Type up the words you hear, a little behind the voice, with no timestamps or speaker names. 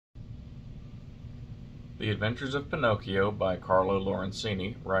The Adventures of Pinocchio by Carlo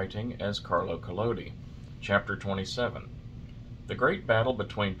Lorenzini, writing as Carlo Collodi. Chapter 27. The great battle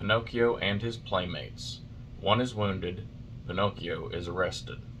between Pinocchio and his playmates. One is wounded, Pinocchio is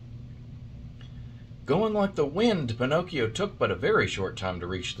arrested. Going like the wind, Pinocchio took but a very short time to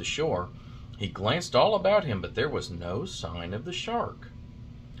reach the shore. He glanced all about him, but there was no sign of the shark.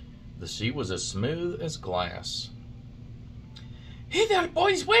 The sea was as smooth as glass. "Hey there,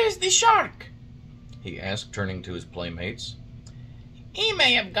 boys, where's the shark?" he asked, turning to his playmates. "He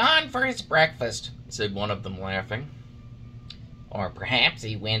may have gone for his breakfast," said one of them, laughing. "Or perhaps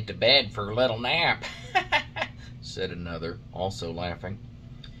he went to bed for a little nap," said another, also laughing.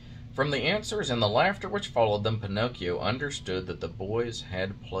 From the answers and the laughter which followed them, Pinocchio understood that the boys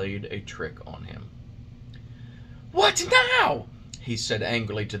had played a trick on him. "What now?" he said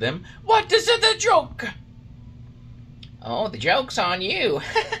angrily to them. "What is the joke?" "Oh, the joke's on you,"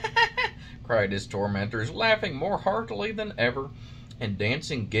 cried his tormentors, laughing more heartily than ever and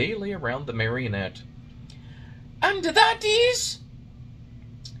dancing gaily around the marionette. "And that is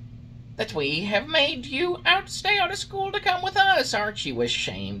that we have made you stay out of school to come with us. Aren't you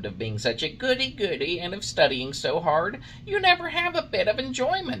ashamed of being such a goody-goody and of studying so hard you never have a bit of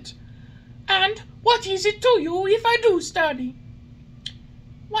enjoyment? And what is it to you if I do study?"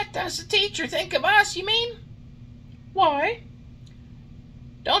 "What does the teacher think of us, you mean?" "Why?"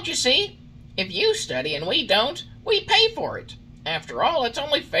 "Don't you see? If you study and we don't, we pay for it. After all, it's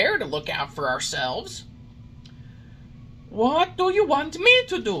only fair to look out for ourselves." "What do you want me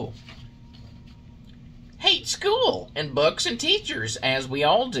to do?" "Hate school and books and teachers, as we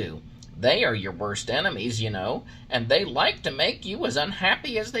all do. They are your worst enemies, you know, and they like to make you as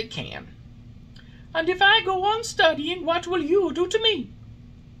unhappy as they can." "And if I go on studying, what will you do to me?"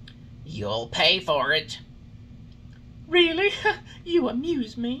 "You'll pay for it." "Really? You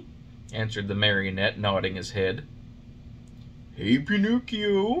amuse me," answered the marionette, nodding his head. "Hey,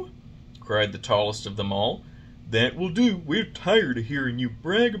 Pinocchio!" cried the tallest of them all. "That will do. We're tired of hearing you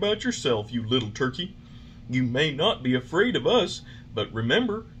brag about yourself, you little turkey. You may not be afraid of us, but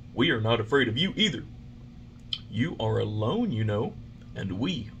remember, we are not afraid of you either. You are alone, you know, and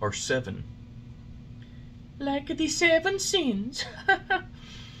we are 7. "Like the 7 sins,"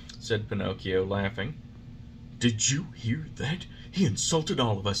 said Pinocchio, laughing. Did you hear that? He insulted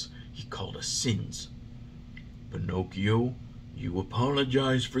all of us. He called us sins. Pinocchio, you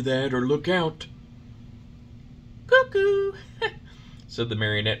apologize for that or look out. "Cuckoo," said the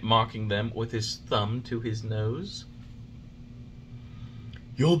marionette, mocking them with his thumb to his nose.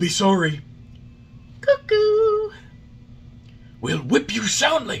 You'll be sorry. "Cuckoo." We'll whip you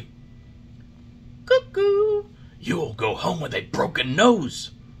soundly. "Cuckoo." You'll go home with a broken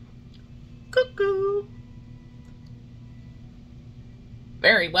nose. "Cuckoo."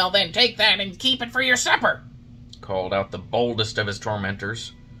 "Very well then, take that and keep it for your supper," called out the boldest of his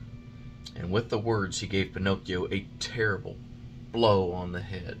tormentors. And with the words he gave Pinocchio a terrible blow on the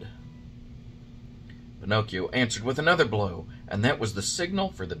head. Pinocchio answered with another blow, and that was the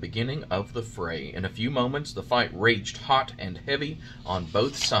signal for the beginning of the fray. In a few moments the fight raged hot and heavy on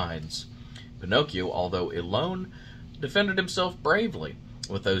both sides. Pinocchio, although alone, defended himself bravely.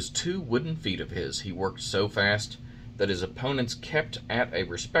 With those 2 wooden feet of his, he worked so fast that his opponents kept at a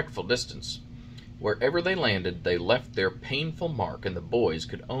respectful distance. Wherever they landed, they left their painful mark, and the boys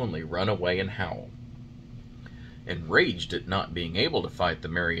could only run away and howl. Enraged at not being able to fight the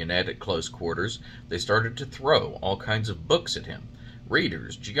marionette at close quarters, they started to throw all kinds of books at him.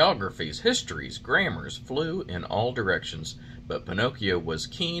 Readers, geographies, histories, grammars flew in all directions, but Pinocchio was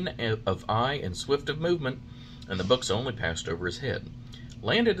keen of eye and swift of movement, and the books only passed over his head,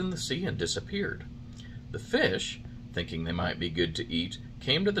 landed in the sea, and disappeared. The fish, thinking they might be good to eat,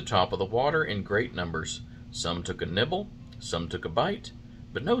 came to the top of the water in great numbers. Some took a nibble, some took a bite,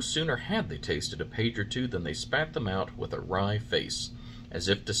 but no sooner had they tasted a page or 2 than they spat them out with a wry face, as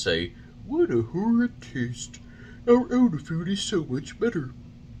if to say, What a horrid taste! Our own food is so much better.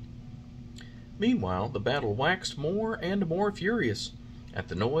 Meanwhile, the battle waxed more and more furious. At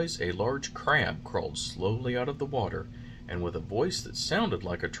the noise, a large crab crawled slowly out of the water, and with a voice that sounded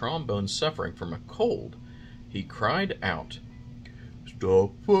like a trombone suffering from a cold, he cried out,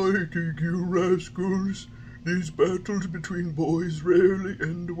 Stop fighting, you rascals! These battles between boys rarely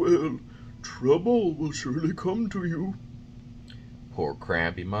end well. Trouble will surely come to you. Poor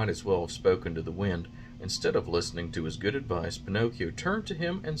crab, he might as well have spoken to the wind. Instead of listening to his good advice, Pinocchio turned to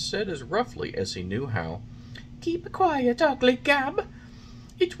him and said as roughly as he knew how, "Keep quiet, ugly gab.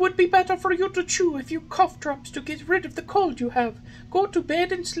 It would be better for you to chew a few cough drops to get rid of the cold you have. Go to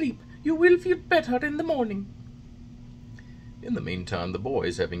bed and sleep. You will feel better in the morning." In the meantime, the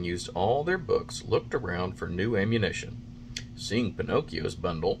boys, having used all their books, looked around for new ammunition. Seeing Pinocchio's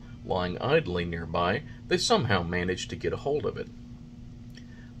bundle lying idly nearby, they somehow managed to get a hold of it.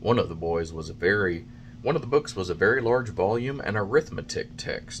 One of the books was a very large volume, an arithmetic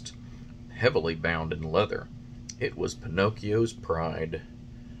text, heavily bound in leather. It was Pinocchio's pride.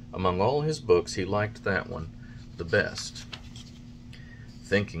 Among all his books, he liked that one the best.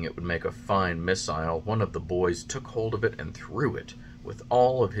 Thinking it would make a fine missile, one of the boys took hold of it and threw it with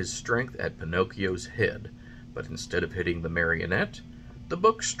all of his strength at Pinocchio's head. But instead of hitting the marionette, the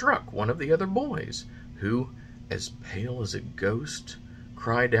book struck one of the other boys, who, as pale as a ghost,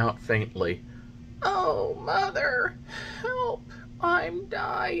 cried out faintly, "Oh, Mother, help! I'm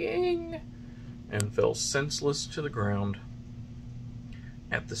dying!" and fell senseless to the ground.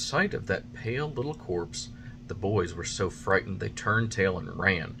 At the sight of that pale little corpse, the boys were so frightened they turned tail and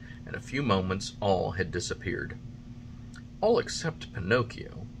ran. In a few moments all had disappeared. All except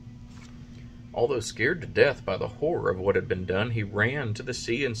Pinocchio. Although scared to death by the horror of what had been done, he ran to the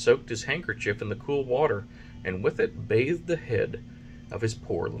sea and soaked his handkerchief in the cool water, and with it bathed the head of his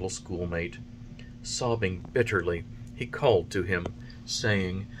poor little schoolmate. Sobbing bitterly, he called to him,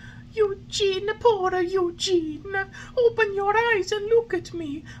 saying, "Eugene, poor Eugene, open your eyes and look at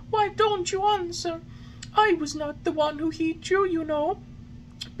me. Why don't you answer? I was not the one who hit you, you know.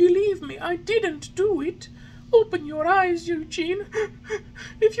 Believe me, I didn't do it. Open your eyes, Eugene.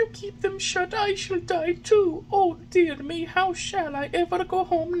 If you keep them shut, I shall die too. Oh, dear me, how shall I ever go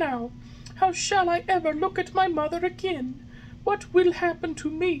home now? How shall I ever look at my mother again? What will happen to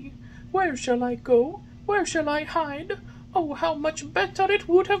me? Where shall I go? Where shall I hide? Oh, how much better it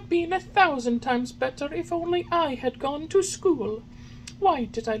would have been, 1,000 times better, if only I had gone to school. Why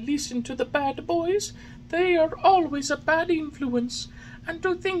did I listen to the bad boys? They are always a bad influence. And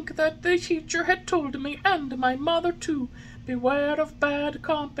to think that the teacher had told me, and my mother too, beware of bad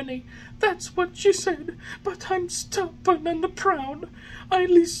company. That's what she said, but I'm stubborn and proud. I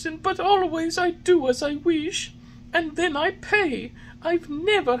listen, but always I do as I wish, and then I pay. I've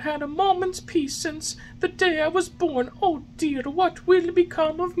never had a moment's peace since the day I was born. Oh dear, what will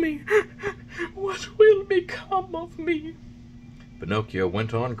become of me? What will become of me?" Pinocchio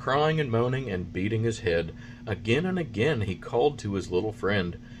went on crying and moaning and beating his head. Again and again he called to his little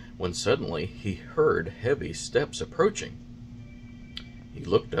friend, when suddenly he heard heavy steps approaching. He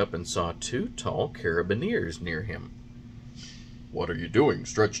looked up and saw 2 tall carabineers near him. "What are you doing,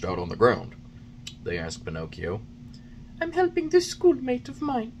 stretched out on the ground?" they asked Pinocchio. "I'm helping this schoolmate of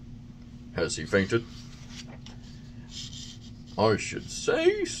mine." "Has he fainted?" "I should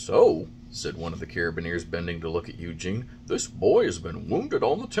say so," said one of the carabineers, bending to look at Eugene. "This boy has been wounded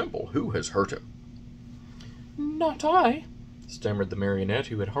on the temple. Who has hurt him?" "Not I," stammered the marionette,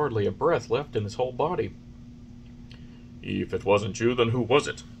 who had hardly a breath left in his whole body. "If it wasn't you, then who was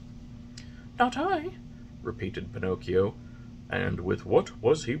it?" "Not I," repeated Pinocchio. "And with what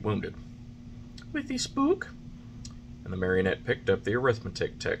was he wounded?" "With this book." And the marionette picked up the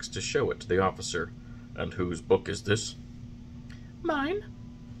arithmetic text to show it to the officer. "And whose book is this?" "Mine."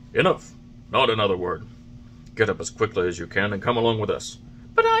 "Enough! Not another word. Get up as quickly as you can and come along with us."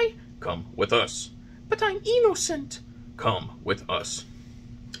 "But I—" "Come with us." "But I'm innocent." "Come with us."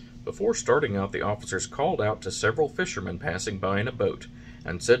 Before starting out, the officers called out to several fishermen passing by in a boat,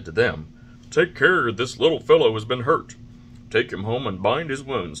 and said to them, "Take care, this little fellow has been hurt. Take him home and bind his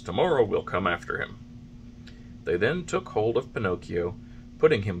wounds. Tomorrow we'll come after him." They then took hold of Pinocchio,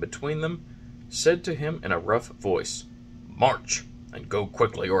 putting him between them, said to him in a rough voice, "March, and go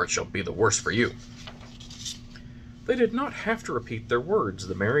quickly, or it shall be the worse for you." They did not have to repeat their words.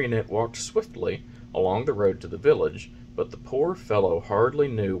 The marionette walked swiftly along the road to the village, but the poor fellow hardly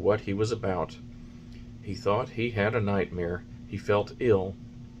knew what he was about. He thought he had a nightmare. He felt ill.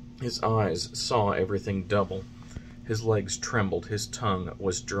 His eyes saw everything double. His legs trembled. His tongue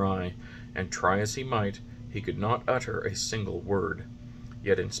was dry, and try as he might, he could not utter a single word.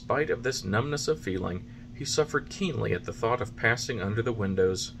 Yet in spite of this numbness of feeling, he suffered keenly at the thought of passing under the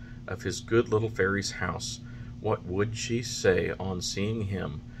windows of his good little fairy's house. What would she say on seeing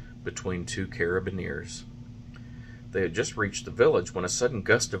him between 2 carabineers? They had just reached the village when a sudden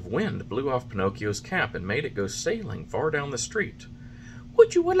gust of wind blew off Pinocchio's cap and made it go sailing far down the street.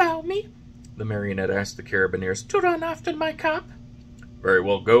 "Would you allow me," the marionette asked the carabineers, "to run after my cap?" "Very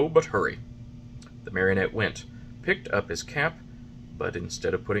well, go, but hurry." The marionette went, picked up his cap, but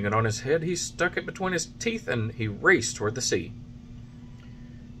instead of putting it on his head, he stuck it between his teeth, and he raced toward the sea.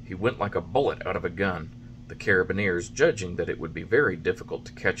 He went like a bullet out of a gun. The carabineers, judging that it would be very difficult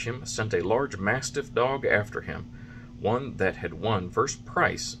to catch him, sent a large mastiff dog after him, one that had won first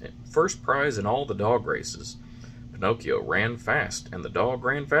prize in all the dog races. Pinocchio ran fast, and the dog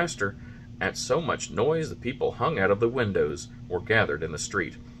ran faster. At so much noise the people hung out of the windows or gathered in the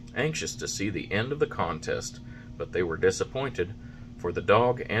street, anxious to see the end of the contest. But they were disappointed, for the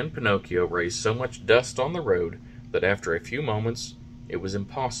dog and Pinocchio raised so much dust on the road that after a few moments it was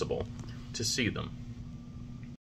impossible to see them.